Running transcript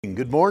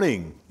Good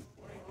morning.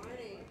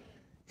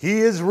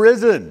 He is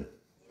risen.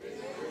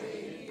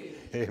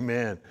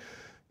 Amen.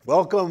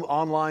 Welcome,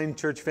 online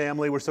church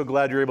family. We're so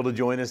glad you're able to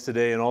join us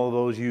today, and all of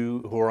those you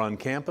who are on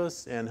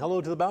campus. And hello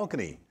to the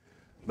balcony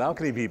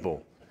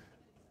people.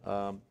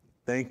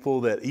 Thankful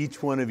that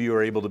each one of you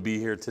are able to be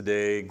here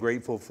today.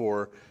 Grateful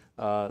for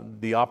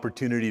the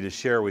opportunity to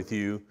share with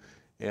you.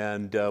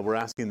 And we're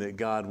asking that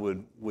God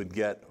would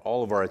get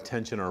all of our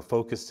attention, our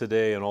focus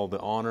today, and all the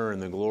honor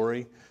and the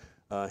glory.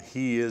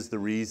 He is the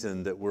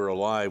reason that we're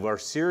alive. Our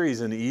series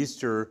in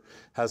Easter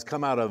has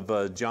come out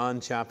of John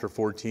chapter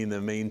 14.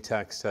 The main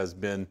text has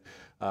been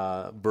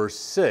verse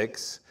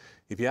 6.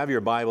 If you have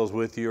your Bibles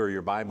with you or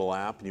your Bible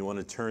app and you want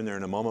to turn there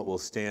in a moment, we'll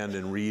stand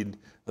and read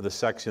the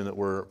section that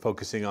we're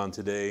focusing on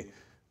today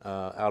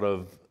out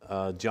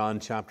of John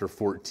chapter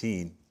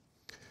 14.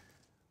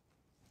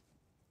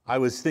 I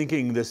was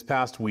thinking this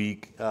past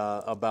week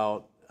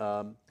about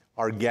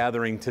our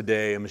gathering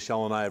today, and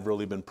Michelle and I have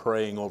really been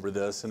praying over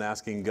this and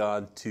asking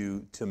God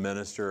to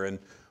minister. And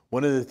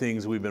one of the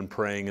things we've been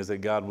praying is that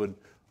God would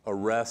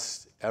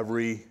arrest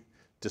every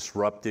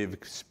disruptive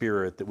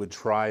spirit that would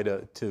try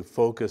to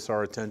focus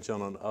our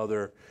attention on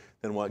other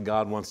than what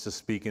God wants to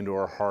speak into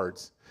our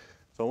hearts.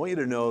 So I want you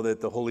to know that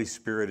the Holy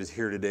Spirit is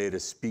here today to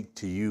speak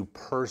to you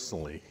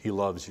personally. He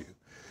loves you.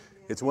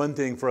 It's one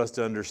thing for us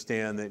to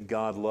understand that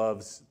God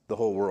loves the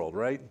whole world,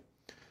 right?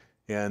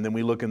 And then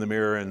we look in the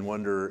mirror and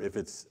wonder if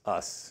it's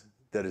us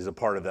that is a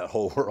part of that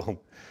whole world.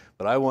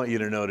 But I want you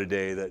to know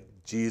today that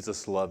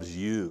Jesus loves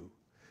you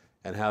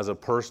and has a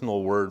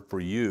personal word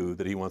for you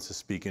that he wants to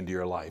speak into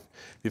your life.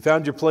 If you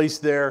found your place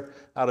there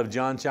out of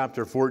John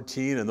chapter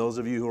 14, and those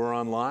of you who are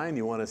online,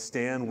 you want to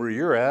stand where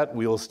you're at,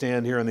 we will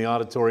stand here in the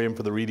auditorium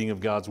for the reading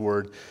of God's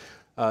word.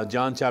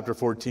 John chapter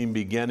 14,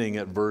 beginning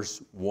at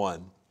verse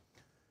 1.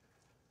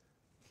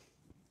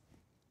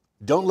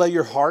 Don't let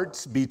your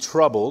hearts be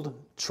troubled.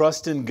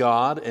 Trust in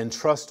God and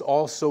trust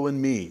also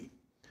in me.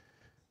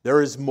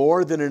 There is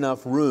more than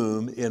enough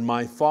room in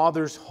my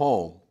Father's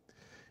home.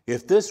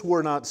 If this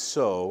were not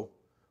so,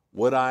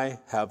 would I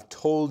have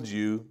told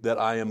you that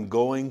I am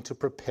going to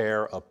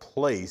prepare a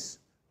place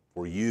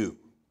for you?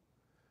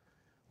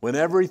 When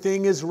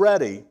everything is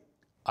ready,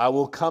 I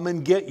will come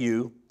and get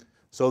you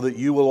so that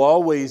you will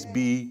always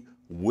be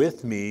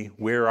with me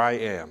where I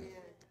am.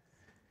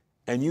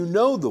 And you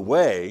know the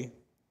way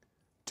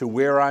to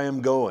where I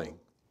am going.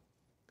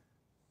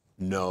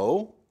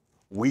 No,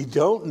 we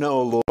don't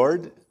know,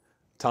 Lord,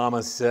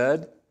 Thomas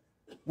said.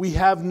 We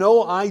have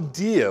no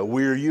idea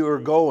where you are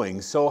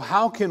going, so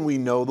how can we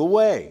know the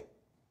way?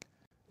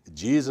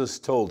 Jesus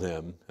told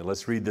him, and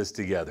let's read this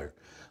together.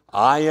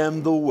 I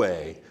am the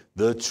way,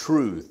 the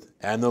truth,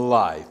 and the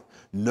life.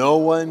 No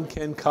one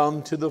can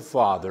come to the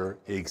Father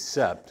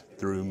except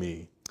through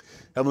me.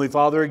 Heavenly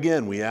Father,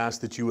 again, we ask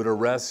that you would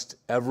arrest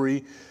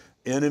every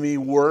enemy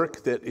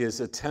work that is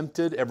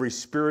attempted, every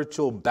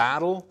spiritual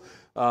battle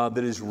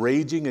that is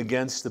raging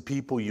against the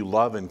people you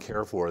love and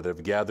care for that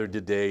have gathered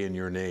today in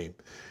your name.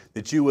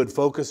 That you would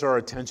focus our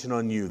attention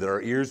on you, that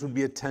our ears would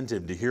be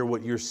attentive to hear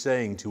what you're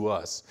saying to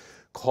us,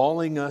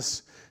 calling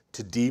us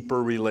to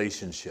deeper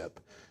relationship,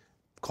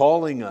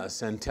 calling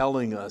us and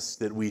telling us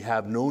that we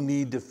have no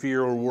need to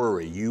fear or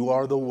worry. You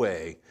are the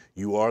way,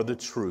 you are the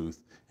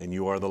truth, and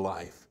you are the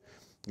life.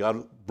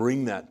 God,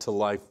 bring that to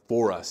life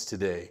for us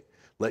today.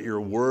 Let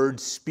your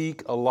word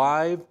speak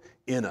alive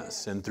in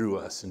us and through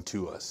us and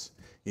to us.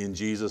 In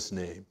Jesus'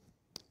 name,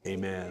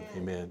 amen.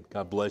 Amen.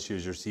 God bless you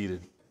as you're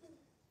seated.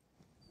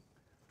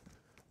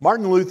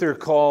 Martin Luther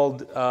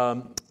called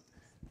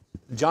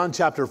John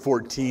chapter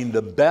 14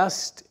 the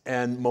best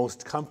and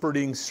most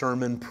comforting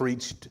sermon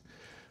preached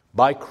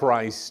by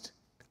Christ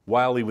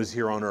while he was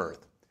here on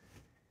earth.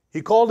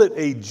 He called it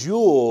a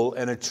jewel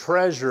and a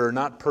treasure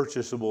not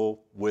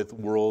purchasable with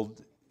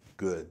world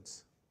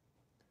goods.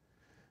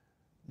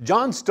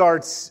 John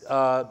starts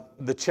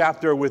the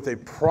chapter with a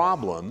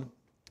problem,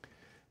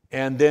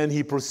 and then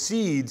he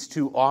proceeds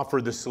to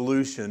offer the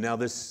solution. Now,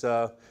 this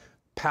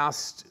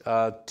past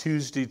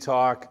Tuesday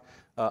talk,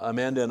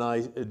 Amanda and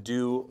I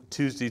do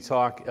Tuesday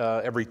talk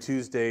every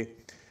Tuesday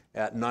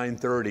at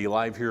 9:30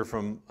 live here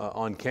from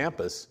on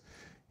campus,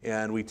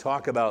 and we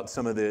talk about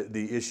some of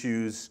the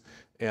issues.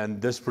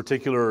 And this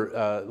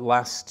particular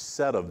last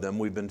set of them,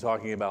 we've been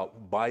talking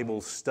about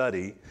Bible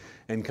study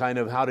and kind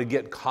of how to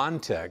get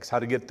context, how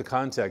to get the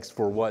context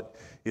for what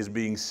is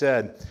being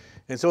said.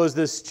 And so as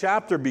this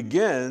chapter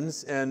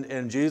begins,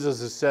 and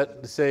Jesus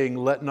is saying,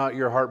 let not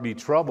your heart be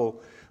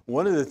troubled,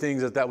 one of the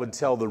things that would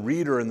tell the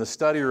reader and the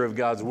studier of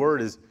God's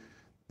Word is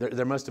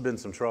there must have been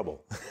some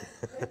trouble,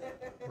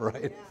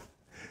 right?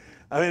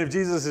 I mean, if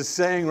Jesus is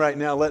saying right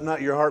now, let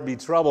not your heart be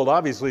troubled,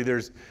 obviously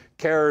there's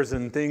cares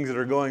and things that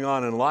are going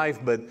on in life,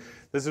 but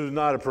this is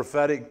not a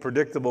prophetic,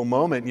 predictable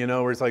moment,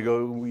 where it's like,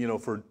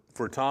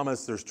 for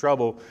Thomas, there's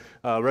trouble.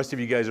 The rest of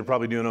you guys are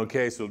probably doing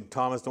okay, so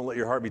Thomas, don't let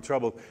your heart be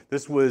troubled.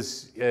 This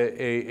was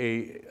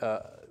a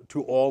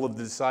to all of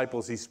the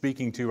disciples he's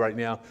speaking to right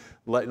now,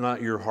 let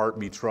not your heart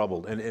be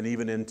troubled, and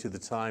even into the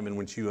time in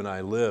which you and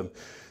I live.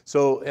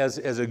 So as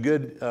a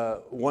good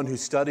one who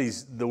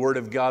studies the Word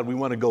of God, we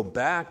want to go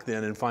back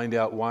then and find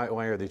out why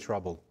are they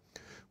troubled?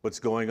 What's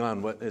going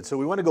on? And so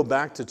we want to go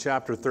back to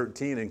chapter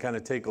 13 and kind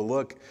of take a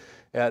look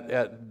at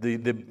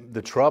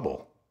the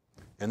trouble.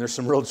 And there's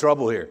some real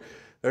trouble here.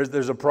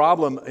 There's a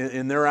problem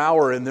in their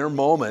hour, in their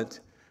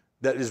moment,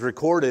 that is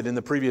recorded in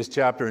the previous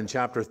chapter, in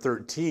chapter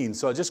 13.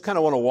 So I just kind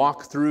of want to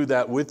walk through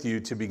that with you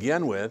to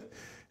begin with,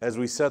 as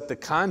we set the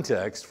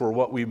context for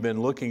what we've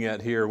been looking at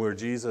here, where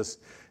Jesus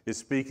is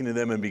speaking to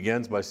them and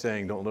begins by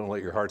saying, don't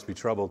let your hearts be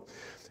troubled.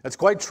 It's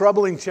quite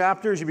troubling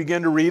chapter as you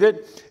begin to read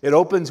it. It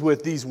opens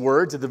with these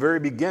words at the very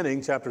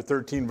beginning, chapter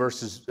 13,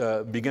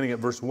 beginning at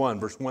verse 1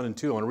 and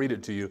 2. I want to read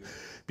it to you.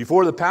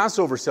 Before the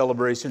Passover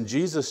celebration,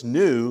 Jesus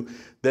knew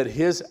that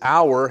his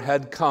hour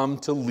had come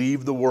to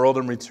leave the world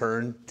and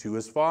return to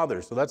his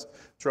Father. So that's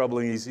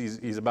troubling.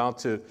 He's about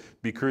to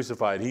be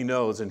crucified. He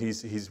knows, and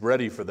he's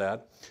ready for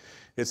that.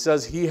 It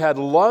says, he had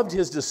loved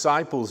his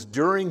disciples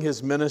during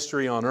his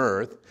ministry on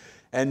earth,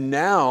 and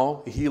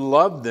now he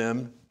loved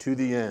them to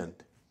the end.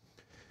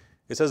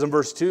 It says in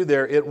verse 2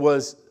 there, it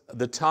was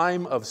the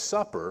time of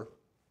supper,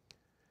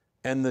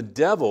 and the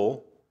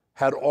devil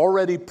had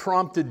already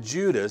prompted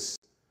Judas,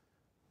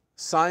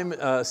 son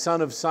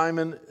of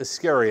Simon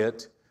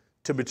Iscariot,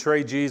 to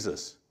betray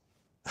Jesus.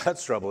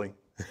 That's troubling.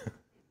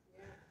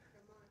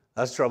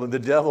 That's troubling. The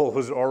devil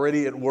was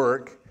already at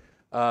work.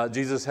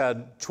 Jesus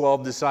had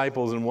 12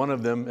 disciples, and one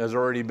of them has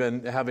already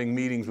been having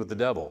meetings with the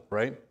devil,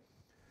 right?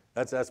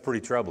 That's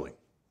pretty troubling.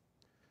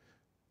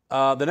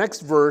 The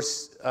next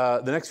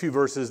few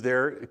verses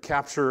there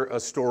capture a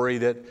story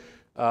that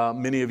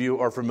many of you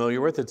are familiar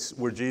with. It's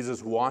where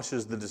Jesus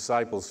washes the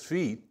disciples'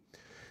 feet.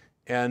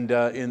 And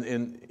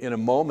in a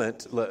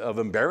moment of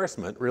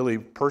embarrassment, really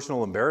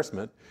personal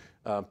embarrassment,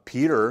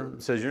 Peter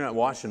says, "You're not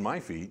washing my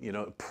feet."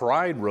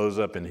 Pride rose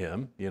up in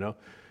him. You don't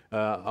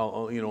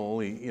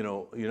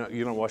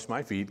wash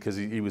my feet, because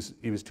he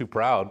was too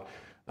proud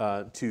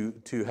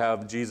to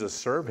have Jesus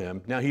serve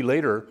him. Now he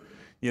later,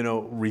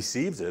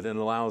 receives it and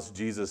allows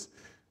Jesus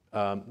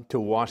to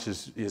wash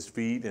his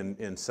feet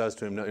and says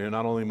to him, "No, you're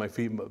not only my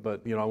feet,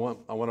 but I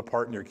want a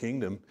part in your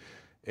kingdom."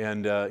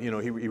 And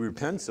he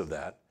repents of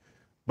that.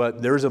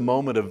 But there's a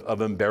moment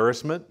of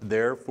embarrassment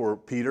there for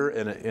Peter,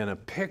 and a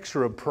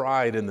picture of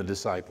pride in the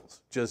disciples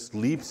just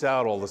leaps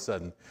out all of a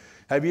sudden.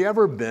 Have you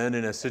ever been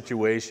in a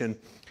situation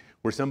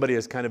where somebody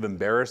has kind of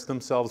embarrassed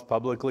themselves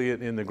publicly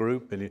in the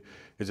group, and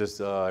it's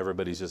just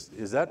everybody's just,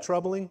 is that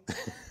troubling?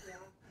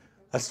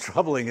 That's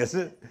troubling, isn't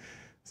it?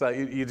 So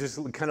you're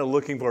just kind of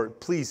looking for,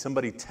 please,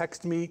 somebody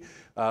text me,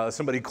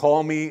 somebody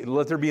call me,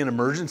 let there be an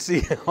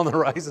emergency on the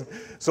horizon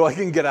so I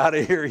can get out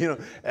of here,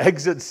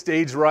 exit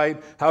stage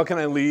right. How can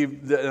I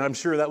leave? And I'm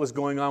sure that was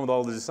going on with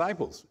all the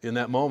disciples in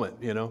that moment,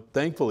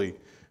 Thankfully,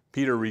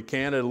 Peter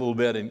recanted a little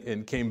bit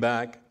and came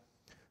back.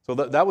 So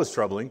that was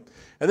troubling.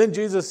 And then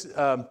Jesus,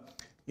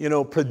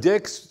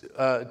 predicts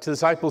to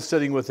disciples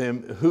sitting with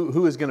him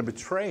who is going to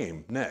betray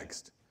him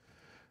next.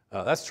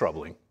 That's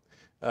troubling.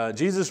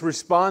 Jesus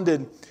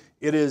responded,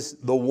 "It is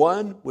the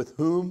one with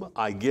whom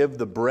I give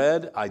the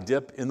bread I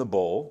dip in the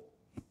bowl."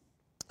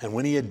 And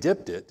when he had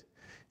dipped it,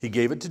 he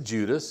gave it to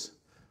Judas,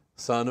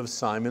 son of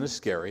Simon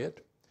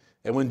Iscariot.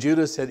 And when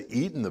Judas had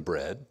eaten the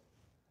bread,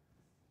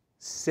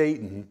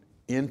 Satan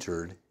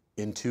entered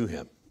into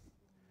him.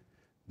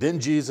 Then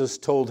Jesus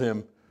told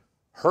him,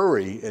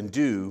 "Hurry and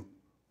do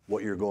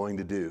what you're going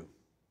to do."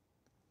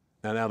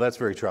 Now that's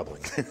very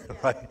troubling,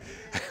 right?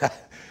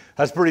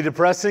 That's pretty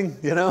depressing,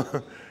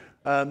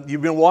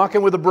 You've been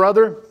walking with a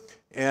brother,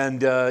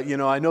 and,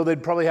 I know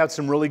they'd probably had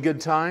some really good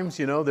times.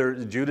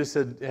 Judas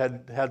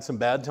had some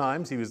bad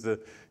times. He was the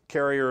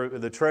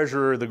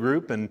treasurer of the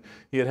group, and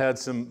he had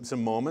some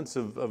moments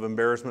of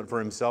embarrassment for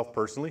himself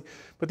personally.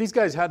 But these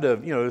guys had to,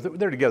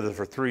 they're together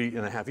for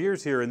 3.5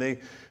 years here, and they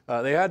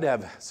had to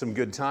have some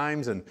good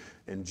times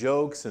and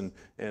jokes and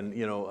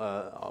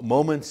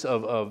moments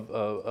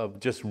of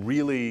just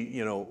really,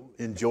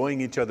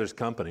 enjoying each other's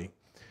company.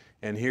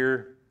 And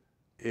here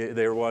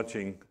they're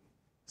watching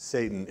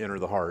Satan enter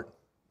the heart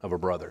of a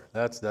brother.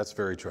 That's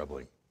very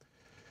troubling.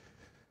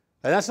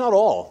 And that's not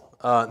all.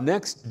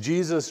 Next,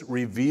 Jesus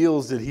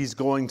reveals that he's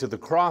going to the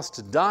cross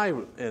to die,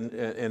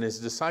 and his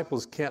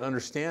disciples can't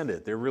understand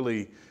it. They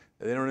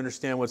don't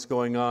understand what's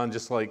going on,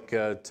 just like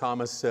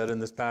Thomas said in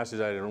this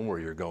passage, "I don't know where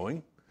you're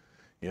going,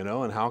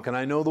 and how can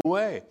I know the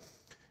way?"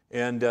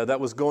 And that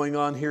was going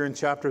on here in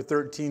chapter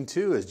 13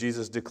 too, as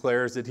Jesus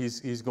declares that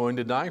he's going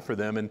to die for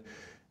them.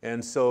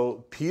 And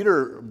so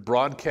Peter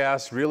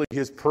broadcasts really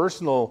his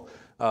personal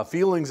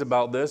feelings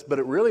about this, but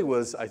it really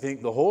was, I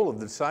think, the whole of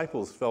the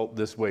disciples felt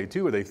this way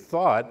too, where they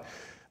thought,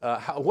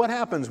 what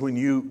happens when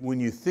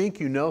you think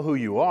you know who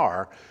you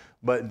are,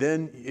 but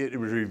then it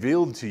was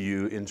revealed to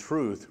you in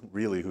truth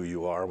really who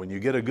you are, when you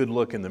get a good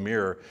look in the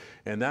mirror.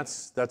 And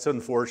that's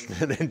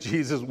unfortunate, and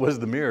Jesus was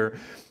the mirror.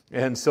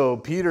 And so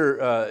Peter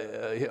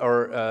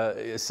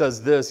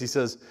says this, he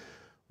says,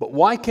 "But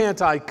why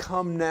can't I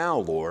come now,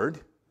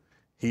 Lord?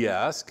 he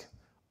asked.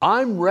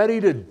 I'm ready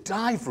to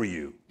die for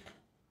you.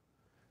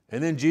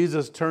 And then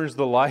Jesus turns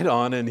the light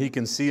on and he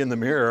can see in the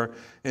mirror.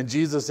 And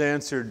Jesus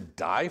answered,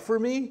 die for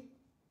me?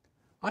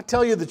 I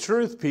tell you the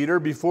truth, Peter,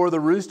 before the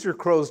rooster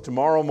crows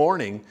tomorrow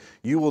morning,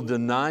 you will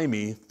deny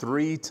me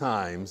 3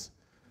 times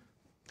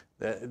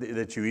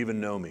that you even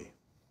know me.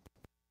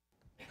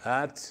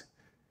 That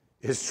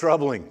is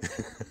troubling.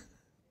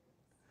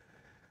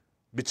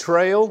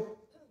 Betrayal,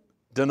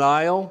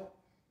 denial,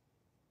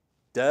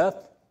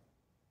 death,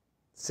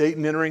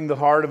 Satan entering the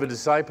heart of a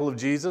disciple of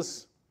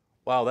Jesus.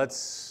 Wow,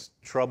 that's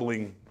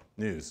troubling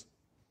news.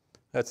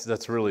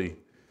 That's really,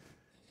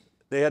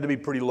 they had to be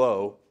pretty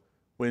low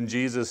when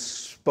Jesus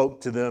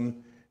spoke to them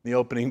in the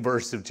opening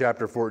verse of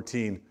chapter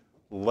 14.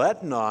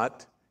 Let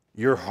not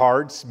your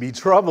hearts be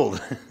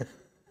troubled.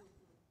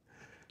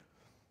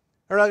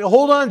 All right,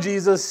 hold on,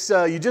 Jesus.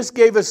 You just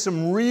gave us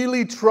some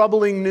really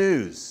troubling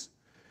news.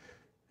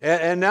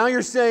 And now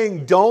you're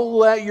saying, don't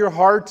let your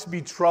hearts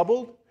be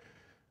troubled?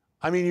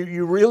 I mean,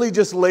 you really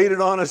just laid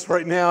it on us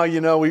right now. You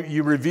know,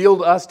 you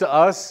revealed us to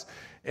us,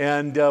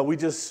 and we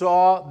just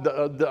saw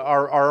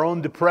our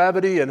own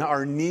depravity and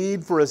our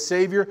need for a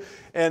Savior.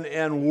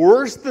 And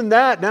worse than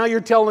that, now you're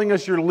telling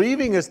us you're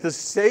leaving us. The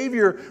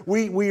Savior,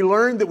 we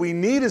learned that we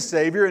need a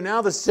Savior, and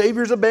now the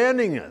Savior's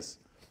abandoning us.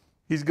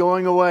 He's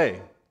going away.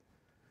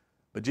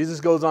 But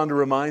Jesus goes on to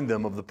remind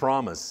them of the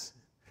promise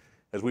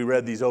as we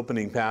read these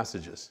opening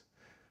passages.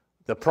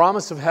 The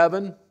promise of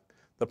heaven,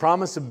 the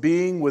promise of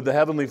being with the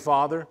Heavenly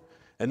Father.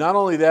 And not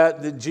only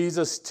that, that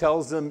Jesus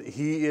tells them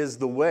He is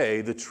the way,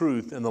 the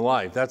truth, and the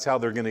life. That's how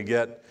they're going to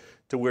get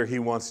to where He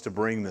wants to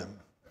bring them.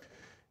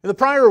 In the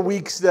prior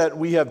weeks that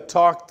we have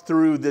talked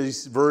through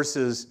these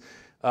verses,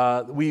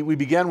 we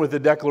began with the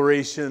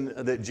declaration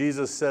that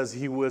Jesus says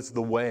He was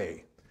the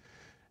way.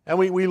 And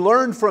we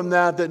learned from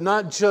that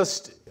not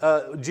just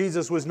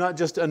Jesus was not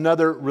just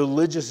another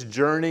religious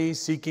journey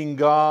seeking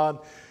God,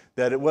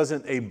 that it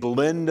wasn't a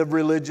blend of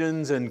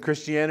religions and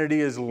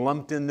Christianity is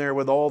lumped in there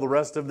with all the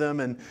rest of them,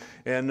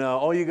 and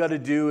all you got to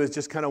do is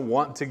just kind of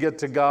want to get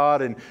to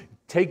God and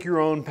take your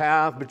own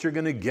path, but you're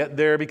going to get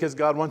there because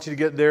God wants you to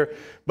get there.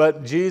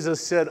 But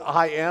Jesus said,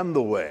 I am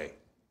the way.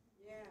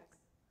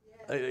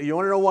 Yes. You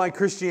want to know why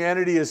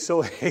Christianity is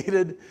so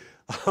hated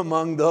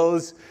among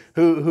those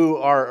who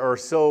are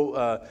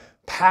so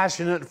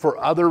passionate for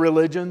other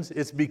religions?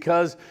 It's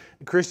because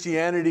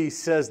Christianity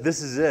says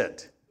this is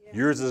it. Yes.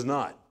 Yours is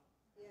not.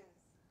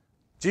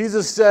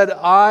 Jesus said,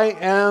 I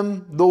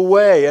am the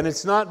way. And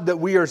it's not that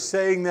we are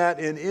saying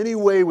that in any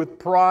way with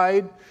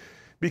pride,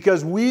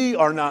 because we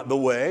are not the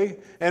way,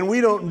 and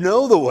we don't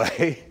know the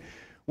way.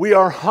 We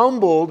are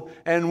humbled,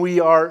 and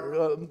we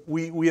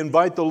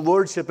invite the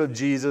Lordship of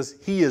Jesus.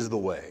 He is the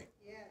way.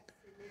 Yes,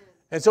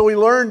 and so we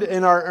learned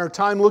in our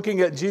time looking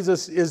at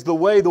Jesus is the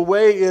way. The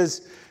way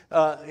is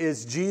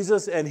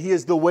Jesus, and He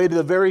is the way to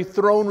the very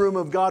throne room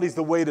of God. He's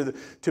the way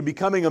to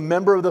becoming a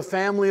member of the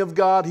family of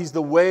God. He's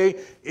the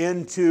way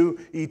into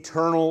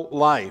eternal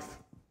life.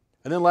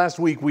 And then last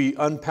week we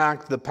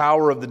unpacked the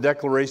power of the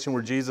declaration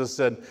where Jesus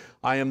said,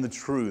 I am the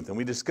truth. And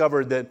we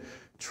discovered that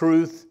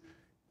truth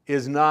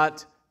is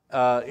not,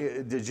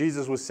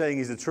 Jesus was saying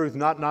He's the truth,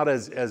 not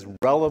as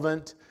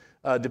relevant,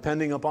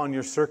 depending upon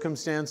your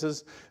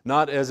circumstances,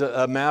 not as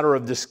a matter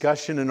of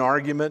discussion and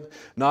argument,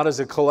 not as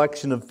a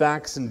collection of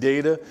facts and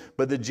data,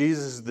 but that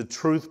Jesus is the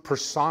truth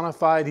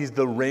personified. He's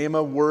the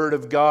Rhema Word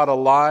of God,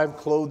 alive,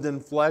 clothed in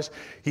flesh.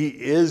 He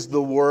is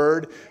the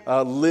Word,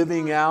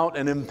 living out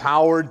and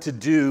empowered to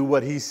do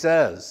what He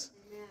says.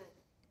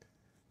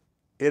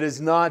 It is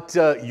not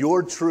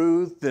your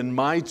truth and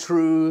my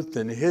truth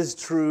and His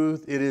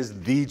truth. It is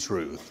the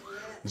truth.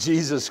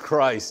 Jesus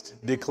Christ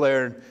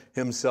declared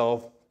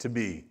Himself to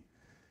be.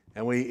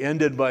 And we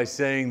ended by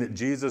saying that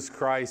Jesus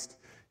Christ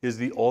is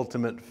the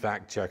ultimate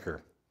fact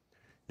checker.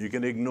 You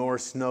can ignore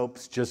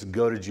Snopes, just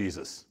go to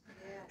Jesus.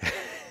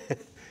 Yeah.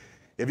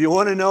 If you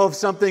want to know if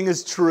something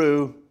is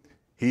true,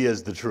 He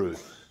is the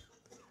truth.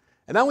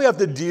 And now we have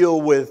to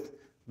deal with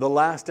the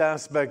last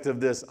aspect of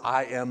this,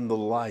 I am the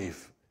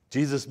life.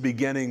 Jesus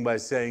beginning by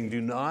saying,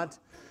 do not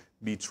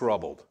be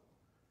troubled.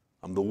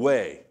 I'm the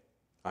way,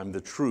 I'm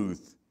the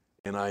truth,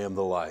 and I am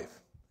the life.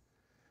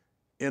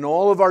 In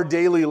all of our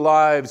daily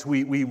lives,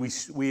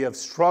 we have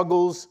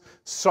struggles,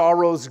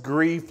 sorrows,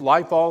 grief,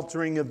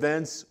 life-altering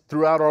events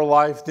throughout our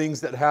life, things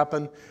that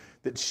happen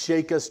that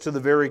shake us to the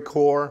very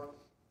core.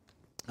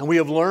 And we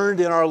have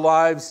learned in our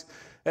lives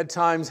at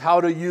times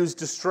how to use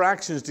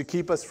distractions to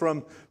keep us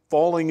from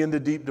falling into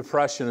deep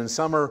depression. And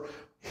some are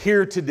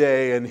here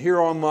today and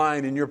here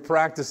online, and you're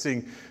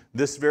practicing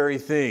this very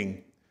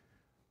thing.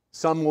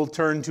 Some will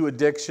turn to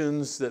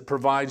addictions that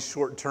provide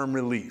short-term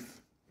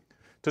relief,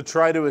 to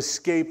try to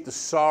escape the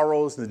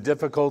sorrows and the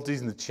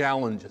difficulties and the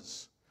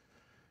challenges.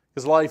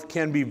 Because life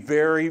can be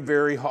very,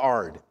 very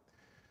hard.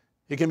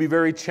 It can be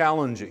very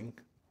challenging.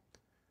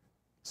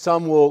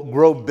 Some will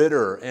grow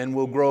bitter and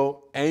will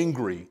grow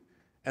angry,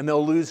 and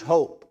they'll lose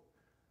hope.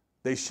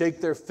 They shake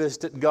their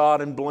fist at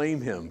God and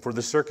blame Him for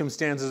the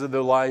circumstances of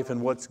their life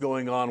and what's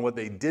going on, what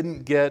they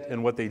didn't get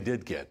and what they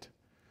did get.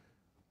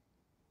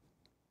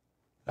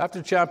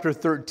 After chapter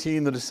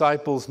 13, the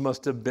disciples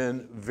must have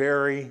been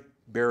very,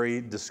 very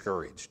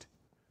discouraged,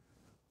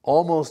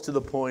 almost to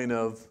the point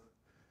of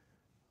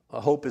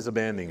hope is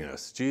abandoning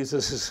us.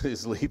 Jesus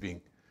is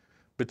leaving.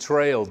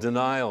 Betrayal,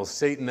 denial,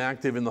 Satan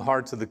active in the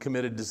hearts of the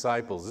committed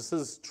disciples. This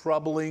is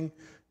troubling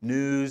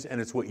news, and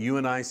it's what you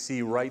and I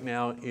see right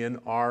now in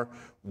our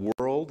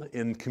world,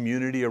 in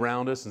community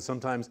around us, and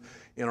sometimes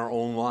in our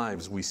own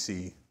lives we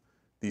see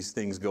these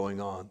things going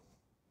on.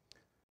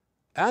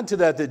 Add to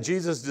that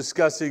Jesus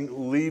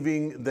discussing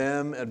leaving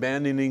them,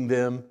 abandoning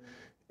them,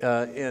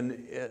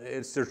 and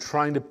they're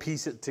trying to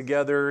piece it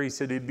together. He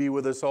said he'd be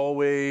with us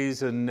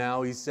always, and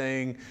now he's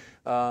saying,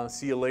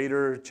 see you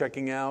later,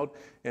 checking out.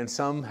 And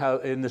some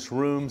have, in this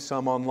room,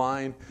 some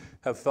online,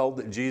 have felt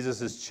that Jesus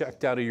has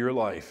checked out of your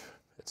life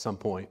at some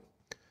point.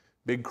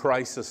 Big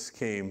crisis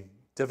came,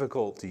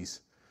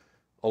 difficulties,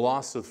 a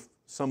loss of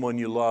someone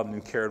you loved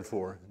and cared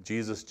for.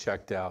 Jesus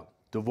checked out.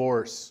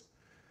 Divorce.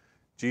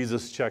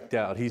 Jesus checked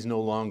out. He's no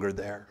longer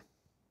there.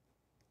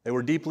 They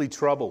were deeply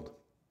troubled.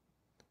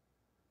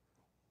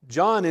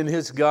 John, in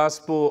his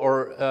gospel,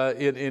 or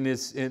in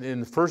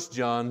 1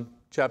 John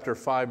chapter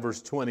 5,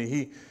 verse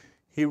 20,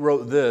 he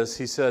wrote this.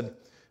 He said,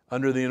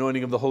 under the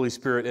anointing of the Holy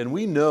Spirit, and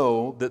we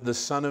know that the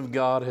Son of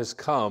God has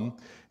come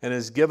and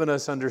has given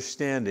us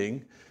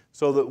understanding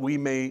so that we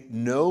may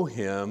know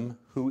him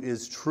who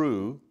is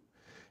true,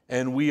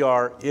 and we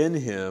are in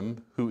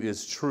him who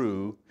is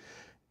true,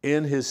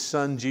 in his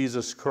Son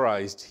Jesus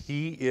Christ.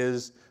 He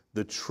is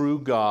the true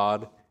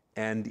God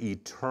and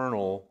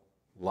eternal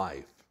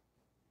life.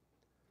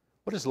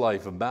 What is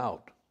life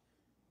about?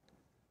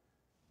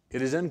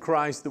 It is in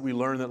Christ that we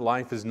learn that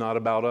life is not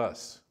about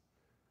us,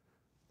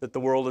 that the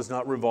world is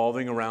not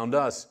revolving around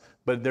us,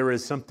 but there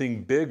is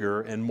something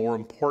bigger and more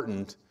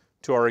important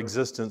to our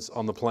existence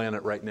on the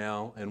planet right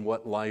now, and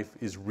what life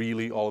is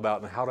really all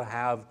about, and how to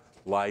have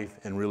life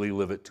and really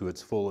live it to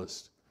its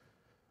fullest.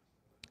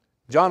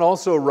 John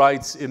also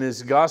writes in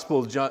his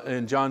gospel,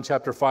 in John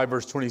chapter 5,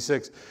 verse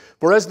 26,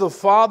 for as the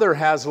Father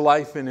has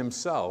life in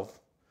himself,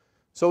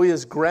 so he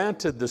has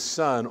granted the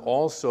Son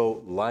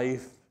also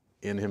life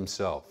in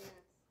himself.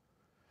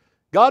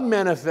 God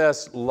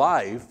manifests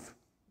life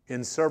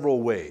in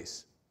several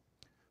ways.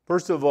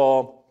 First of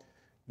all,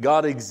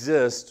 God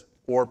exists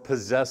or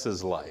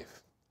possesses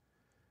life.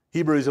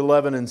 Hebrews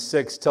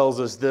 11:6 tells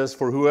us this,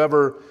 for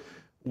whoever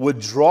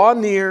would draw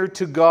near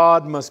to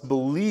God must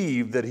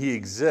believe that he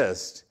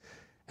exists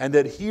and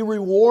that he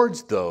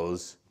rewards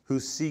those who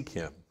seek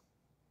him.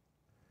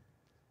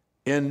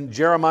 In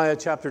Jeremiah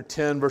chapter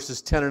 10,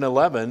 verses 10 and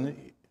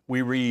 11,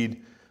 we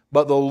read,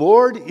 but the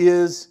Lord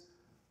is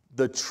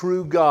the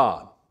true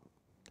God,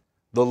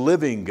 the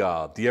living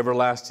God, the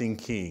everlasting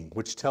King,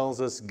 which tells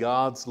us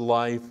God's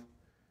life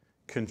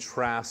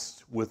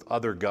contrasts with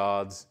other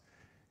gods.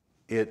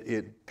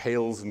 It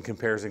pales in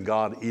comparison.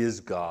 God is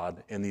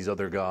God, and these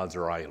other gods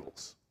are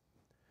idols.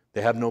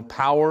 They have no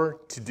power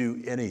to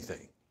do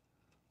anything,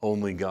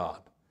 only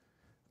God.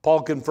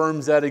 Paul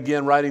confirms that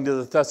again, writing to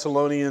the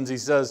Thessalonians. He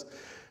says,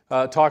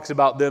 talks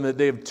about them that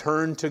they have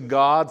turned to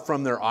God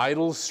from their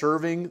idols,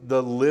 serving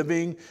the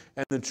living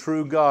and the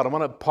true God. I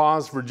want to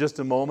pause for just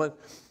a moment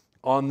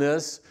on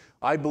this.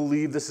 I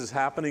believe this is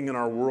happening in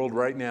our world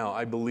right now.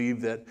 I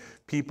believe that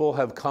people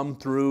have come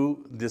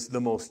through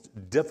the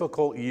most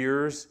difficult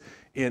years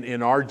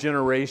in our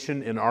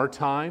generation, in our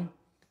time,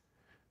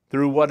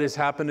 through what has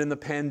happened in the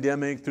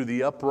pandemic, through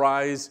the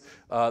uprise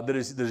that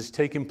is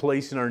taking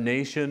place in our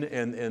nation,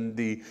 and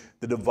the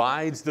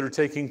divides that are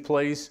taking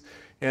place.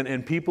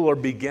 And people are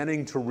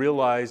beginning to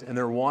realize, and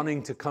they're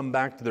wanting to come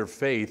back to their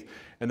faith,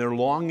 and their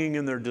longing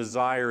and their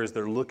desire is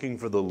they're looking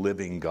for the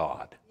living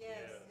God. Yes.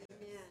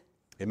 Amen.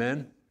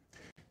 Amen?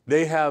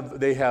 They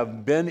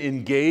have been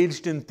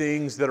engaged in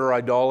things that are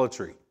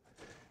idolatry,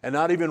 and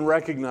not even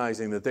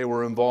recognizing that they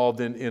were involved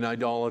in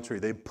idolatry.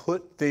 They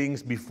put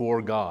things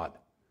before God.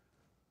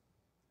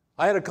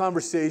 I had a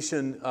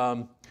conversation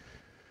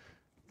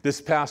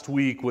this past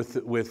week with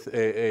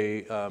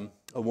a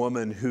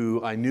woman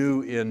who I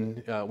knew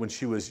when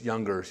she was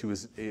younger. She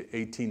was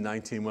 18,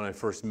 19 when I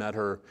first met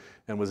her,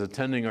 and was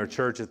attending our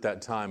church at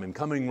that time and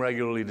coming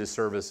regularly to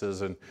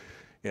services.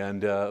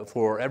 And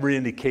for every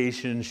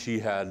indication, she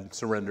had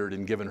surrendered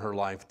and given her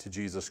life to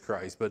Jesus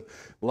Christ. But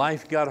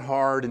life got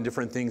hard, and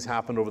different things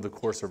happened over the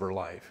course of her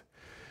life.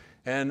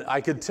 And I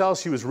could tell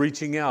she was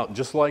reaching out,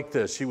 just like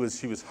this. She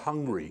was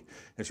hungry,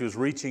 and she was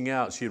reaching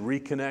out. She had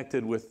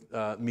reconnected with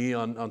me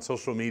on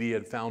social media,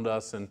 had found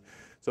us, and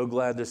so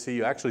glad to see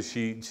you. Actually,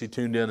 she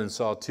tuned in and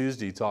saw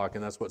Tuesday Talk,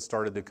 and that's what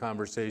started the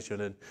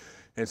conversation.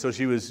 And so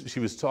she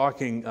was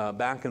talking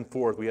back and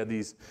forth. We had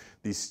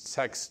these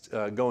texts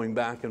going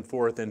back and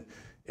forth, and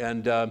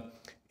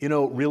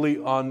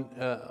really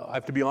I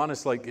have to be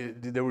honest,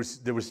 there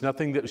was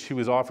nothing that she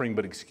was offering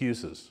but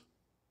excuses.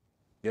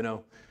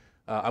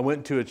 I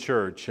went to a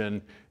church,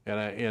 and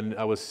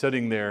I was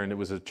sitting there, and it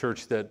was a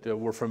church that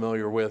we're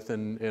familiar with,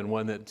 and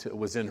one that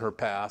was in her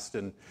past,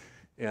 and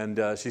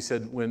she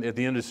said, when at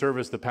the end of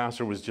service, the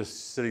pastor was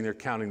just sitting there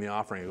counting the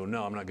offering. I go,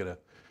 no, I'm not going to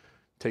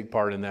take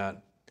part in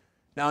that.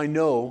 Now I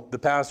know the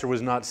pastor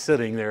was not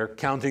sitting there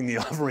counting the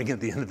offering at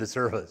the end of the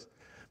service,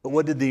 but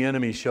what did the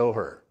enemy show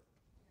her?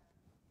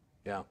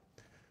 Yeah.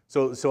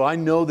 So I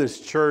know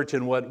this church,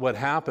 and what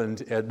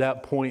happened at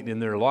that point in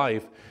their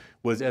life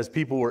was, as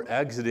people were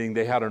exiting,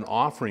 they had an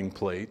offering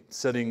plate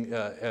sitting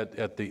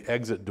at the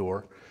exit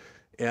door,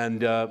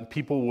 and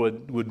people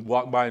would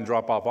walk by and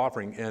drop off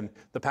offering, and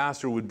the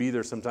pastor would be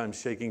there sometimes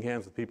shaking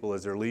hands with people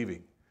as they're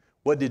leaving.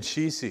 What did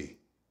she see?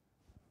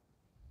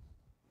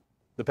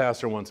 The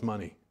pastor wants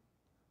money,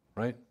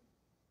 right?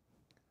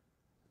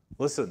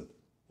 Listen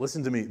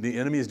to me. The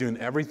enemy is doing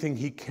everything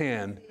he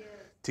can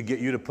to get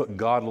you to put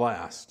God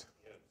last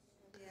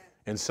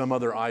and some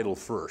other idol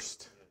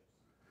first.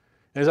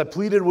 And as I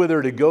pleaded with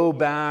her to go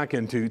back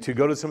and to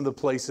go to some of the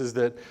places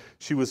that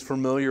she was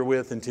familiar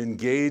with and to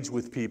engage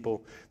with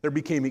people, there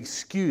became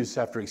excuse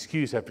after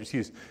excuse after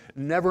excuse.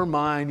 Never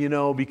mind,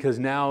 because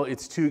now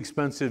it's too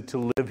expensive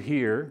to live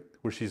here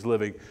where she's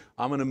living.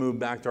 I'm going to move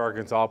back to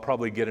Arkansas. I'll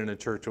probably get in a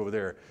church over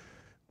there.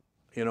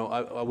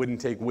 I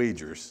wouldn't take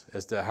wagers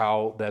as to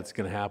how that's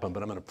going to happen,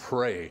 but I'm going to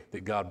pray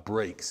that God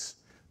breaks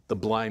the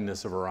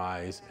blindness of her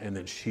eyes and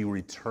that she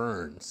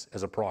returns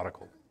as a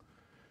prodigal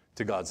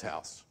to God's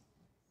house.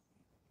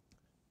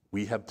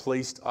 We have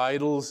placed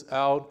idols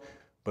out,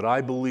 but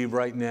I believe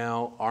right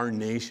now our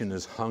nation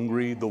is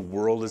hungry, the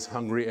world is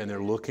hungry, and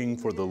they're looking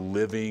for the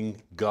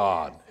living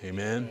God.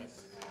 Amen?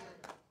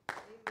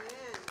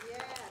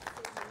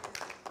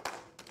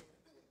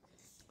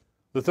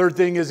 The third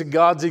thing is that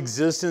God's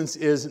existence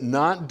is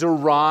not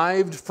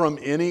derived from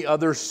any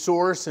other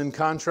source, in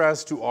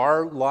contrast to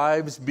our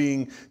lives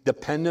being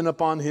dependent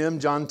upon Him.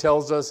 John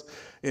tells us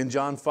in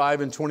John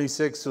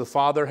 5:26, the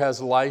Father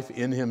has life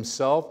in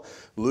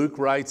Himself. Luke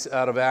writes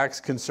out of Acts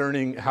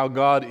concerning how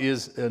God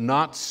is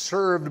not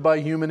served by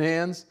human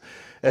hands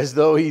as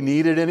though He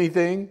needed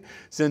anything,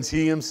 since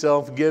He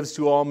Himself gives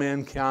to all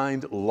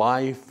mankind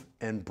life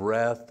and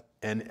breath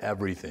and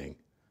everything.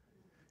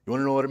 You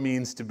want to know what it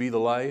means to be the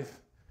life?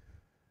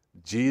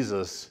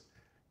 Jesus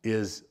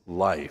is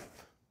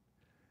life.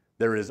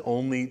 There is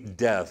only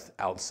death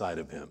outside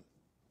of Him.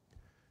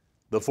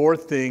 The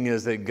fourth thing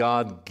is that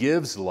God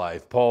gives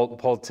life.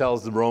 Paul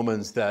tells the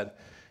Romans that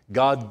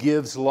God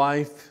gives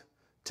life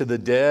to the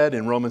dead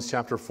in Romans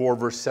chapter 4,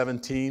 verse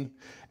 17,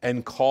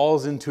 and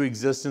calls into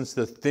existence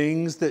the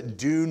things that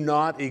do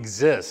not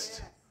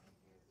exist.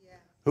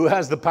 Who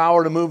has the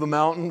power to move a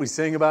mountain? We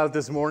sang about it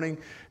this morning.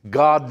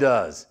 God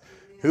does.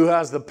 Who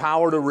has the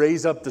power to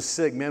raise up the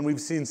sick? Man,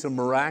 we've seen some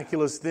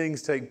miraculous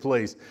things take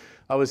place.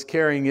 I was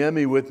carrying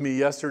Emmy with me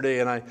yesterday,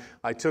 and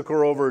I took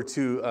her over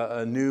to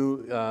a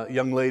new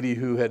young lady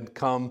who had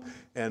come,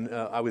 and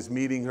I was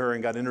meeting her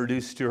and got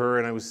introduced to her,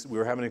 and we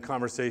were having a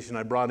conversation.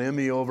 I brought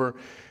Emmy over,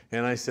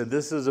 and I said,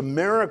 "This is a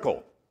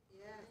miracle.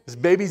 This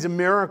baby's a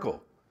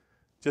miracle."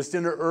 Just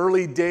in her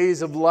early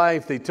days of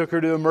life, they took her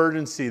to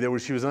emergency.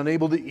 She was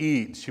unable to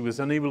eat. She was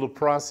unable to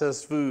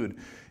process food.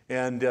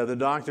 And the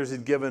doctors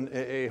had given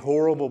a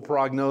horrible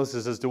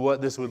prognosis as to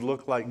what this would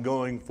look like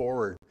going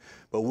forward.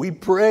 But we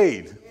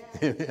prayed.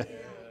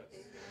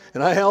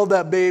 And I held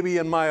that baby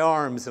in my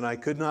arms, and I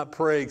could not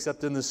pray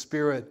except in the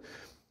Spirit.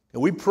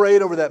 And we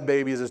prayed over that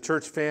baby as a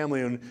church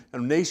family, and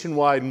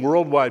nationwide and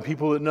worldwide,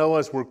 people that know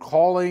us were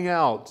calling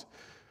out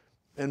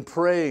and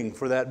praying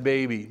for that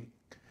baby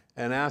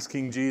and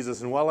asking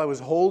Jesus. And while I was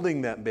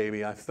holding that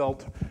baby, I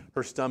felt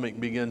her stomach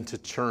begin to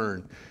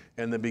churn,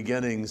 and the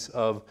beginnings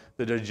of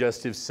the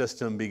digestive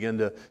system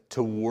begin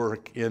to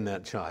work in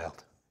that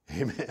child.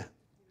 Amen.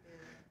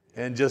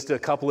 And just a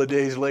couple of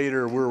days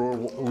later, we're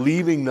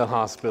leaving the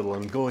hospital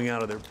and going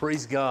out of there.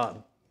 Praise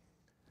God.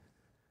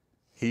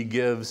 He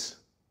gives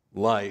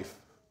life.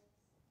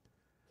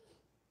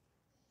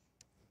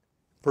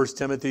 1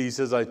 Timothy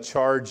says, I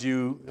charge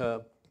you,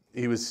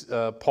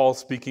 Paul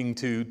speaking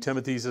to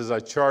Timothy, says, I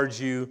charge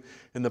you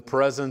in the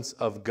presence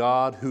of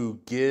God who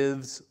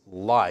gives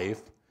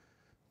life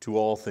to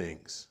all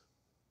things.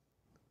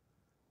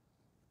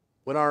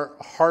 When our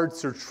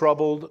hearts are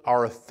troubled,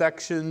 our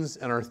affections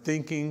and our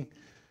thinking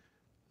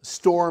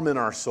storm in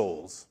our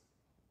souls.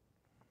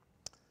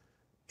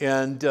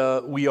 And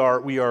we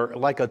are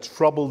like a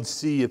troubled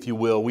sea, if you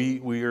will.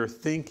 We are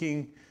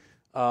thinking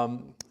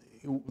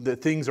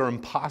that things are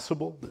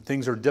impossible, that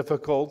things are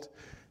difficult,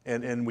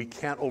 and we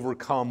can't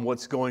overcome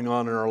what's going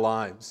on in our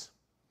lives.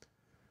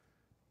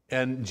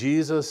 And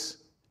Jesus,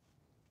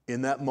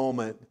 in that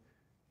moment,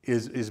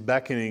 is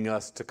beckoning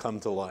us to come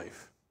to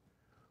life,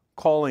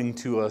 calling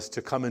to us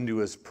to come into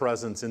His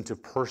presence, into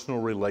personal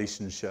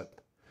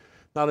relationship,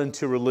 not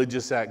into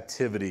religious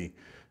activity,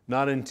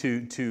 not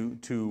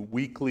into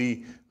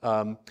weekly,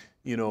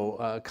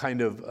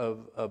 kind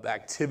of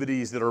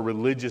activities that are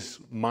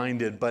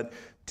religious-minded, but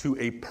to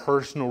a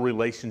personal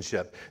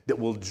relationship that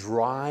will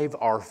drive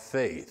our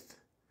faith.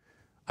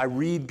 I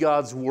read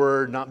God's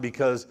Word not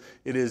because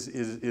it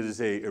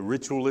is a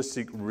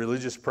ritualistic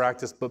religious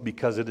practice, but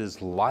because it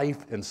is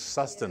life and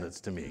sustenance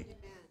to me.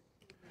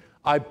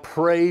 I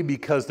pray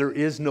because there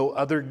is no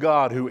other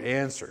God who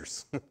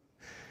answers.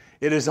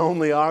 It is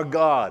only our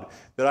God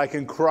that I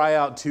can cry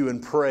out to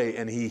and pray,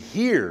 and He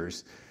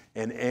hears,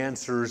 and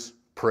answers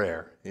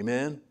prayer.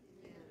 Amen?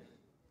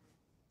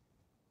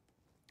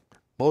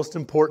 Most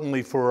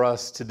importantly for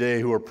us today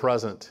who are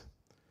present,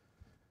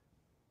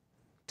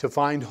 to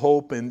find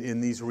hope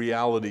in these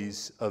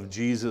realities of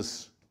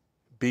Jesus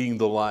being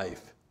the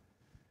life,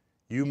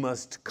 you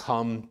must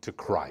come to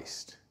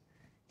Christ.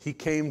 He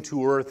came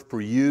to earth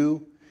for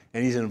you,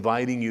 and He's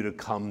inviting you to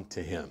come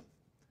to Him,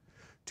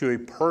 to a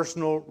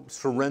personal,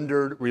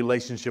 surrendered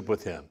relationship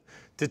with Him,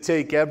 to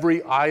take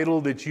every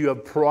idol that you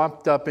have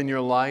propped up in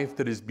your life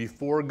that is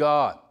before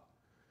God,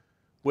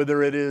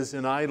 whether it is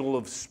an idol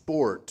of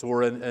sport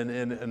or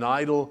an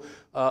idol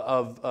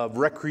of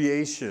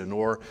recreation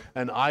or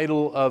an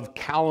idol of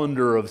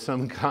calendar of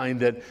some kind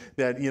that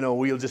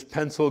we'll just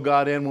pencil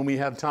God in when we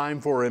have time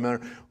for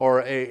Him,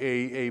 or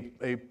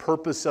a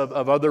purpose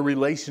of other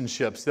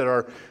relationships that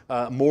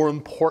are more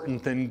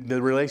important than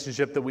the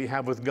relationship that we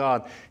have with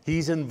God.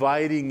 He's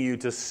inviting you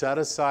to set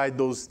aside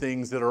those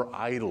things that are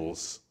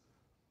idols.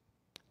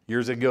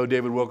 Years ago,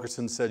 David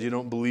Wilkerson said, "You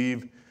don't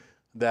believe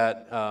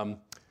that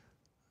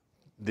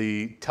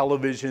the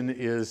television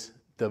is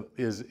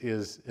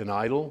an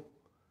idol?"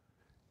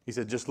 He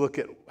said, "Just look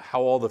at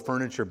how all the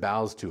furniture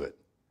bows to it."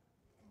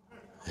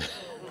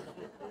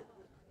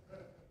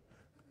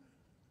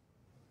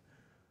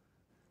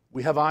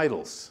 We have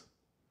idols.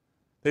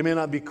 They may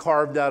not be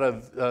carved out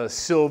of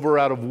silver,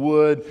 out of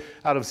wood,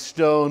 out of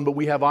stone, but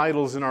we have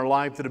idols in our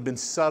life that have been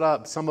set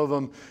up. Some of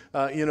them,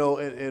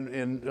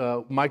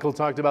 Michael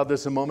talked about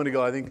this a moment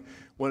ago. I think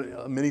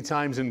many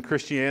times in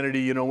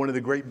Christianity, one of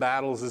the great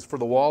battles is for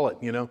the wallet.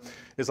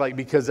 It's like,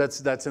 because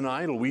that's an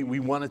idol. We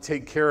want to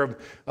take care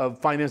of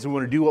finances. We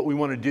want to do what we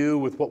want to do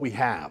with what we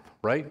have,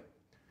 right?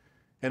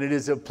 And it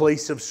is a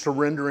place of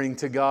surrendering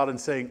to God and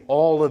saying,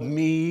 all of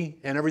me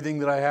and everything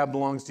that I have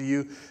belongs to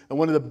you. And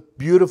one of the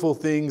beautiful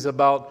things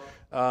about,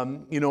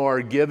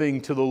 our giving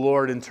to the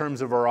Lord in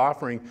terms of our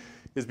offering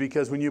is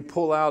because when you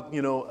pull out,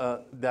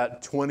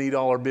 that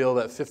 $20 bill,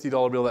 that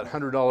 $50 bill, that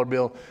 $100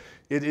 bill,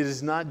 it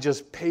is not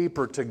just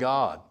paper to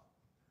God.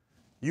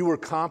 You were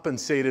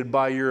compensated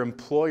by your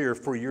employer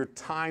for your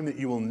time that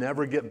you will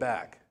never get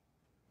back.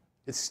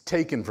 It's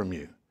taken from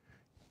you.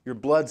 Your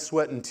blood,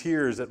 sweat, and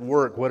tears at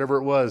work, whatever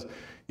it was.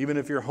 Even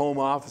if you're home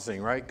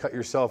officing, right? Cut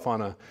yourself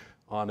on a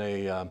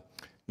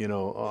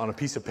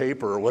piece of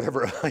paper or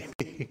whatever it might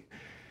be.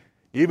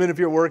 Even if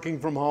you're working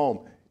from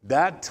home,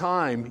 that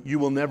time you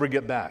will never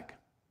get back.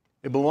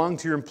 It belonged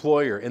to your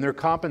employer, and they're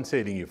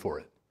compensating you for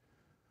it.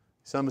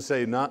 Some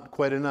say, not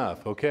quite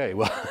enough. Okay,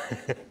 well,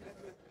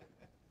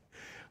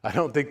 I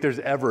don't think there's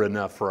ever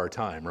enough for our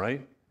time,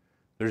 right?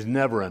 There's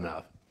never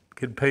enough. You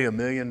could pay $1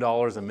 million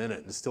a minute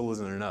and it still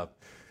isn't enough.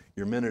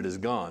 Your minute is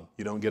gone.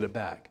 You don't get it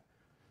back.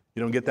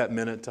 You don't get that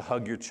minute to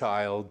hug your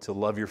child, to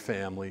love your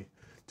family,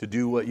 to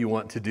do what you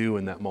want to do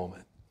in that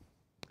moment.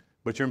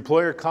 But your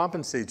employer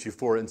compensates you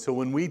for it. And so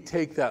when we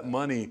take that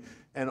money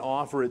and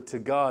offer it to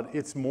God,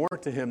 it's more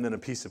to Him than a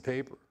piece of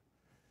paper.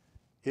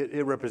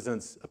 It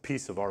represents a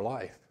piece of our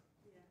life.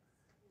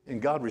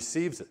 And God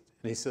receives it.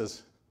 And He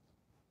says,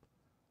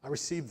 I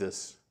receive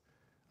this,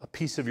 a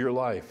piece of your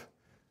life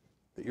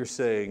that you're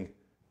saying,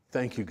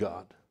 thank you,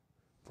 God,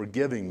 for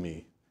giving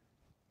me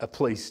a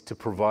place to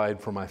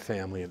provide for my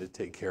family and to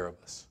take care of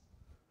us.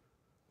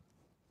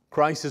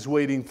 Christ is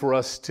waiting for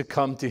us to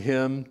come to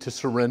Him, to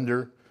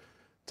surrender,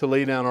 to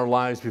lay down our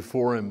lives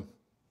before Him.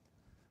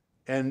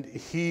 And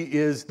He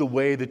is the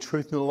way, the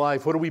truth, and the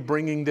life. What are we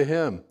bringing to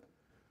Him?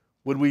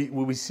 Would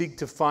we seek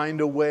to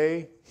find a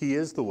way? He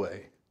is the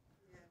way.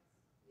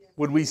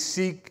 Would we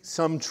seek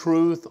some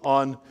truth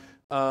on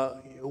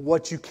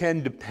what you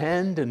can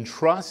depend and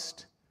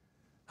trust?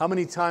 How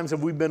many times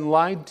have we been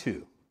lied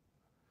to?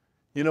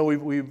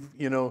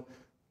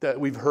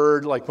 We've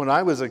heard, like when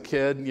I was a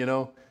kid,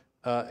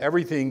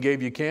 everything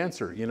gave you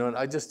cancer. And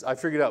I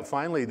figured out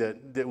finally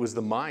that it was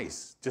the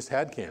mice just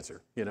had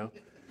cancer.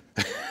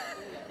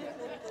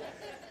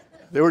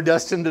 They were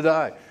destined to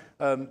die.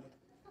 And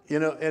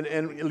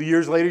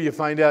years later you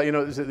find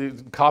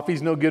out,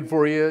 coffee's no good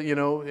for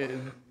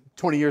you.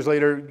 20 years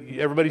later,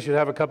 everybody should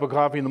have a cup of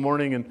coffee in the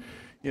morning and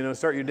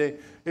start your day.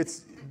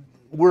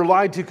 We're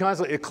lied to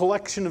constantly. A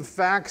collection of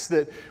facts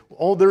that,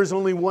 there is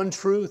only one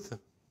truth.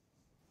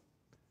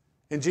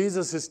 And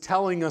Jesus is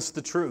telling us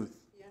the truth.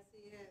 Yes,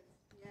 He is.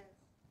 Yes.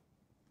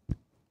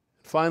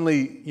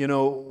 Finally,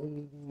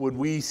 would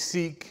we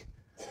seek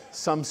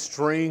some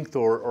strength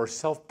or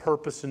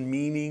self-purpose and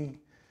meaning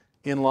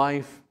in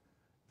life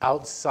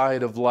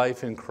outside of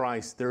life in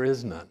Christ? There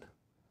is none.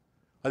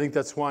 I think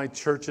that's why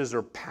churches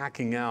are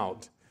packing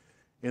out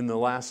in the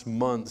last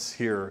months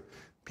here.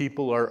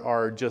 People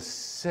are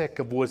just sick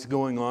of what's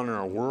going on in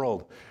our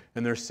world.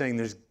 And they're saying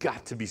there's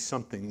got to be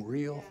something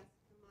real.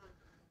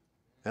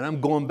 And I'm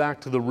going back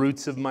to the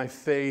roots of my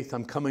faith.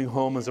 I'm coming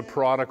home as a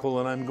prodigal,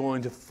 and I'm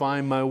going to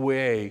find my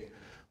way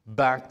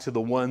back to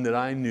the one that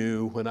I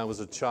knew when I was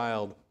a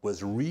child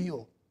was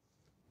real.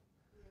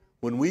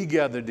 When we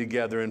gathered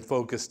together and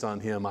focused on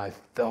Him, I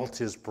felt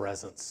His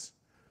presence.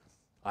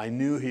 I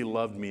knew He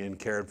loved me and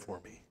cared for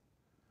me.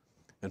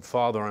 And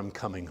Father, I'm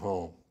coming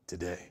home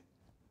today.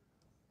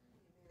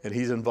 And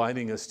he's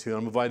inviting us to.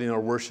 I'm inviting our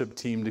worship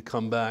team to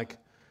come back.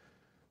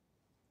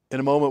 In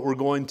a moment, we're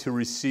going to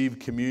receive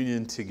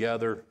communion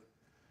together.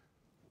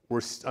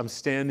 I'm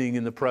standing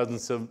in the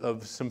presence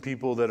of some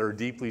people that are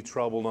deeply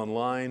troubled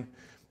online,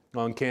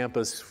 on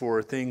campus,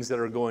 for things that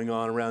are going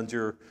on around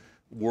your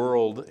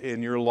world,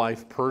 in your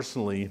life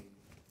personally.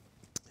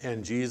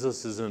 And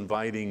Jesus is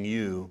inviting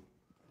you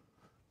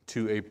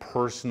to a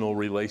personal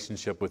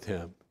relationship with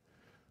him.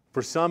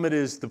 For some, it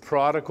is the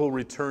prodigal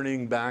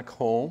returning back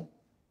home,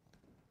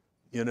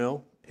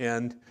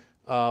 and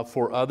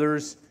for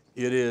others,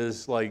 it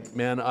is like,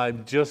 man,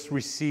 I've just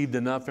received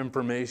enough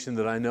information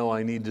that I know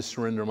I need to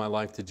surrender my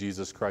life to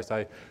Jesus Christ.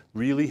 I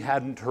really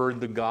hadn't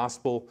heard the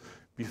gospel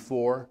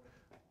before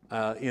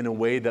in a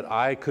way that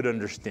I could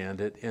understand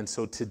it. And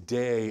so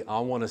today, I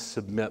want to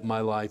submit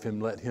my life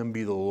and let him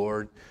be the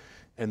Lord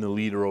and the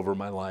leader over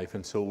my life.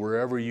 And so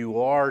wherever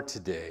you are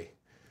today,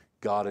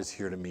 God is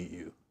here to meet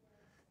you.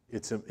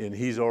 And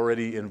he's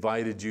already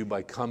invited you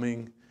by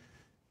coming,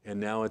 and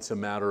now it's a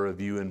matter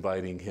of you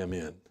inviting him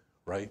in,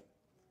 right?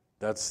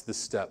 That's the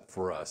step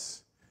for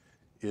us,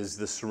 is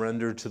the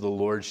surrender to the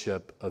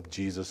lordship of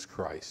Jesus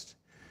Christ.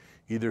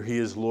 Either he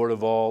is Lord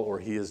of all or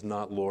he is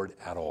not Lord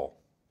at all.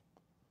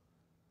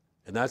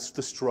 And that's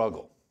the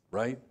struggle,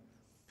 right?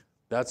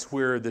 That's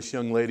where this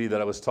young lady that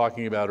I was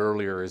talking about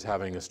earlier is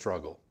having a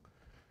struggle.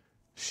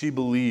 She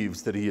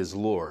believes that he is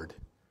Lord,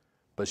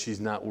 but she's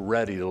not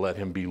ready to let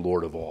him be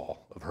Lord of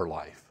all of her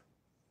life.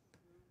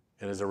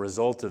 And as a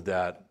result of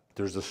that,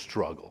 there's a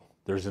struggle.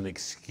 There's an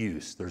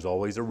excuse. There's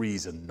always a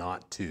reason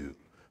not to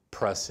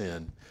press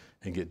in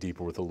and get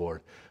deeper with the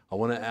Lord. I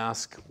want to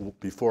ask,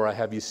 before I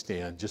have you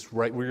stand, just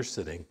right where you're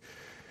sitting,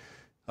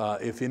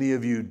 if any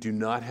of you do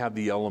not have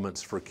the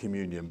elements for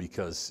communion,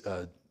 because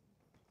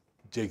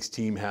Jake's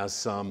team has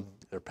some,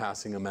 they're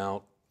passing them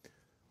out.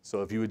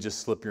 So if you would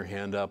just slip your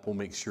hand up, we'll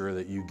make sure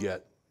that you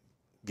get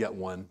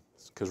one,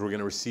 because we're going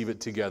to receive it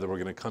together. We're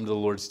going to come to the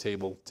Lord's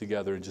table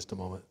together in just a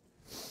moment.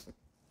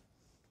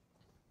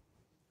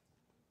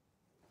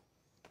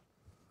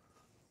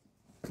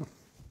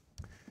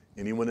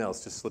 Anyone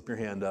else, just slip your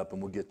hand up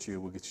and we'll get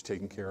you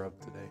taken care of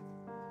today.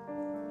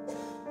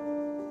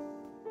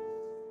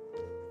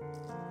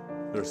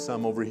 There's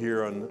some over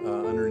here on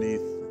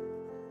underneath.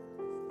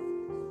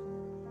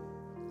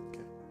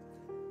 Okay.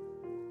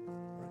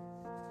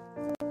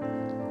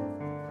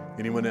 Right.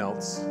 Anyone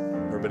else?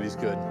 Everybody's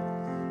good.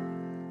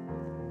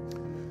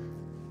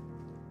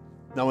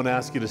 Now I want to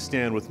ask you to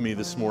stand with me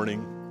this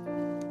morning.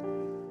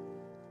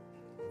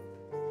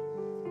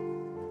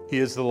 He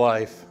is the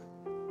life.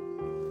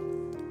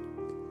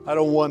 I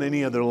don't want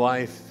any other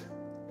life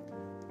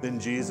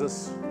than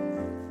Jesus.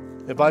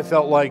 If I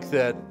felt like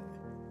that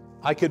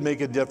I could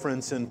make a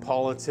difference in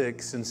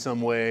politics in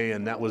some way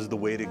and that was the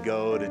way to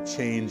go to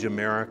change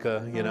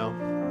America,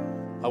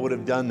 I would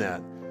have done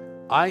that.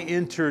 I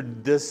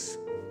entered this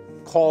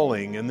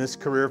calling in this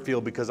career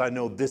field because I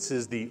know this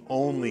is the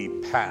only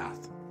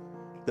path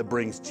that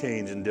brings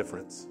change and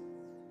difference.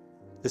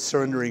 Is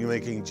surrendering and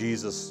making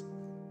Jesus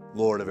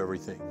Lord of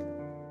everything.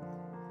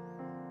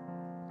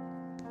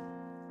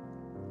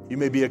 You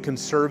may be a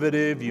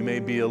conservative, you may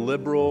be a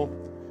liberal,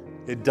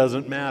 it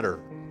doesn't matter.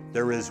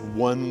 There is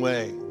one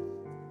way.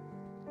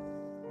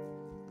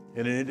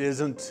 And it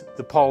isn't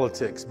the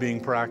politics being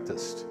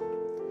practiced.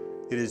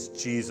 It is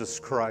Jesus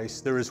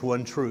Christ. There is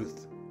one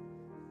truth.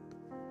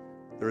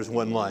 There is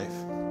one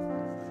life.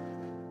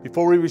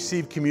 Before we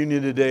receive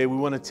communion today, we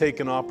want to take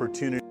an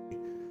opportunity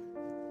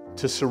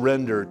to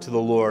surrender to the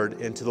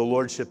Lord and to the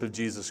Lordship of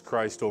Jesus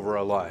Christ over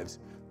our lives.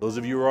 Those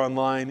of you who are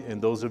online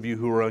and those of you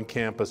who are on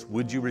campus,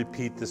 would you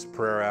repeat this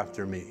prayer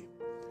after me?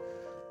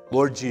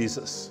 Lord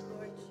Jesus,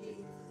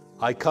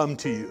 I come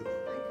to you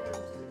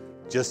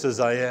just as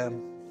I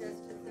am.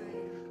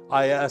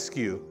 I ask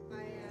you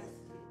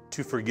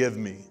to forgive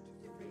me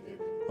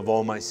of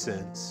all my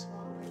sins.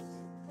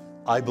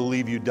 I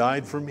believe you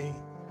died for me,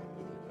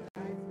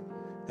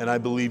 and I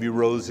believe you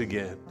rose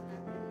again.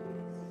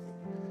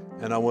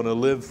 And I want to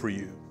live for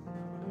you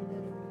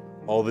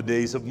all the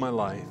days of my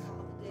life.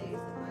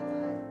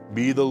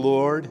 Be the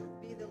Lord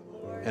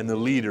and the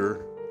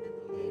leader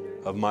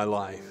of my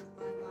life.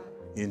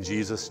 In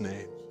Jesus'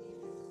 name,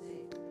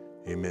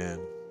 amen.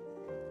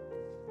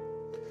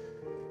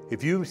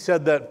 If you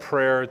said that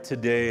prayer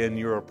today and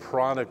you're a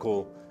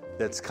prodigal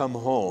that's come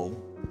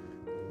home,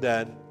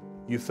 that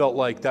you felt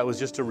like that was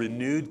just a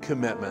renewed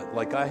commitment,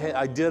 like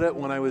I did it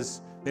when I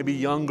was maybe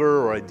younger,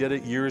 or I did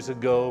it years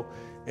ago,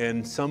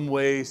 and some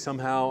way,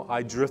 somehow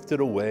I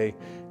drifted away,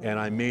 and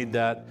I made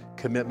that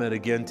commitment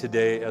again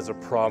today as a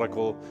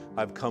prodigal.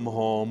 I've come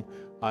home.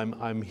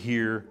 I'm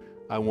here.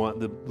 I want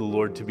the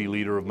Lord to be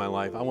leader of my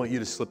life. I want you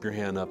to slip your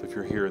hand up if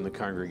you're here in the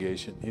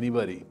congregation.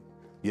 Anybody?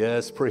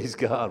 Yes, praise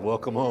God.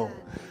 Welcome home.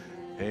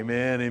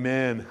 Amen,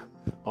 amen.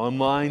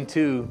 Online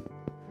too.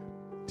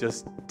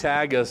 Just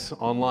tag us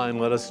online.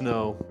 Let us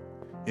know.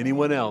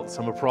 Anyone else?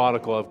 I'm a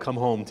prodigal. I've come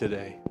home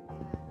today.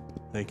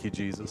 Thank you,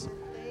 Jesus.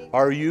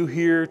 Are you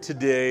here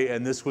today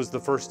and this was the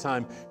first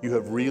time you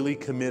have really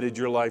committed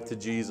your life to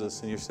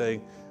Jesus and you're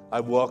saying, I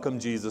welcome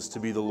Jesus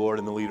to be the Lord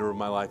and the leader of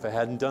my life. I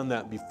hadn't done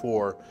that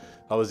before.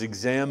 I was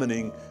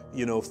examining,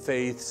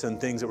 faiths and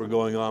things that were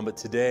going on, but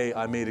today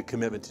I made a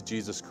commitment to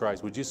Jesus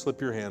Christ. Would you slip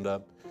your hand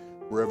up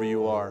wherever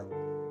you are?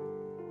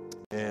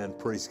 And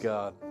praise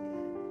God.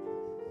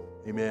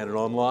 Amen. And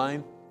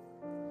online,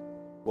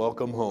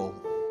 welcome home.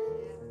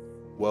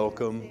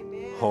 Welcome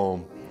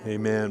home.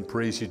 Amen.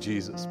 Praise you,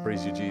 Jesus.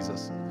 Praise you,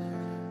 Jesus.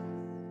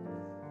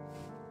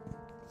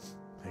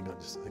 Hang on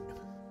just a second.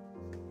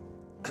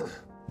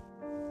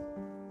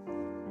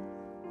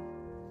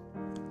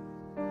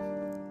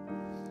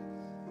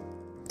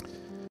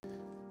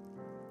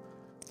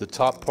 The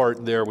top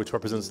part there, which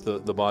represents the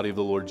body of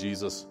the Lord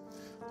Jesus.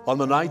 On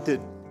the night that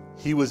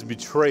he was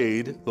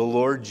betrayed, the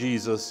Lord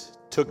Jesus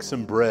took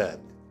some bread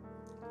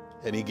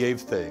and he gave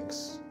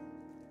thanks.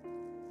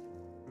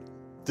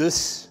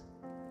 This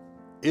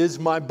is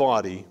my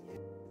body,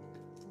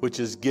 which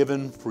is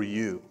given for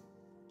you.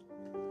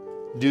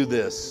 Do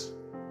this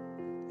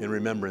in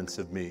remembrance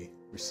of me.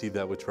 Receive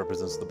that which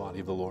represents the body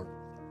of the Lord.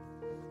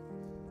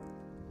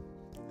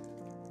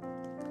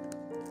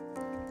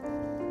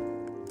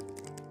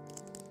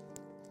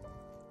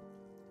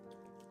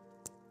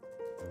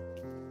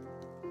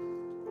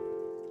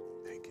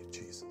 Thank you,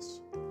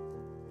 Jesus.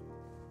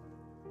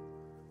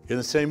 In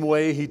the same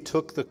way, he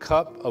took the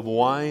cup of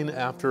wine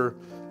after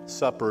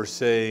supper,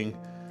 saying,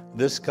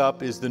 "This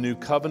cup is the new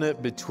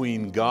covenant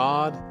between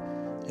God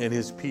and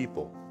his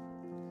people,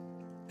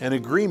 an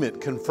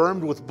agreement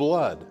confirmed with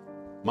blood,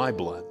 my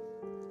blood.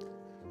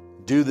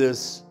 Do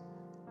this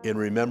in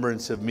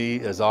remembrance of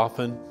me as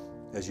often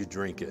as you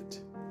drink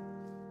it."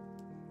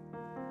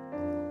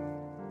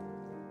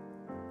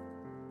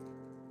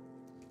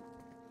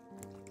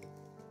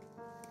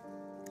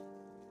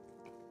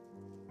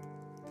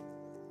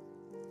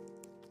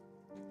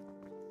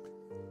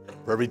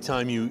 For every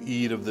time you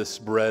eat of this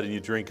bread and you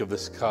drink of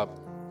this cup,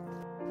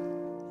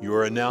 you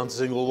are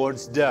announcing the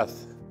Lord's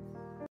death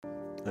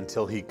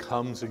until he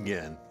comes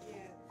again,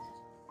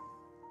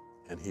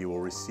 and he will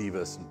receive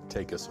us and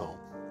take us home.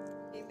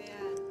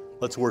 Amen.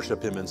 Let's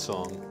worship him in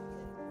song.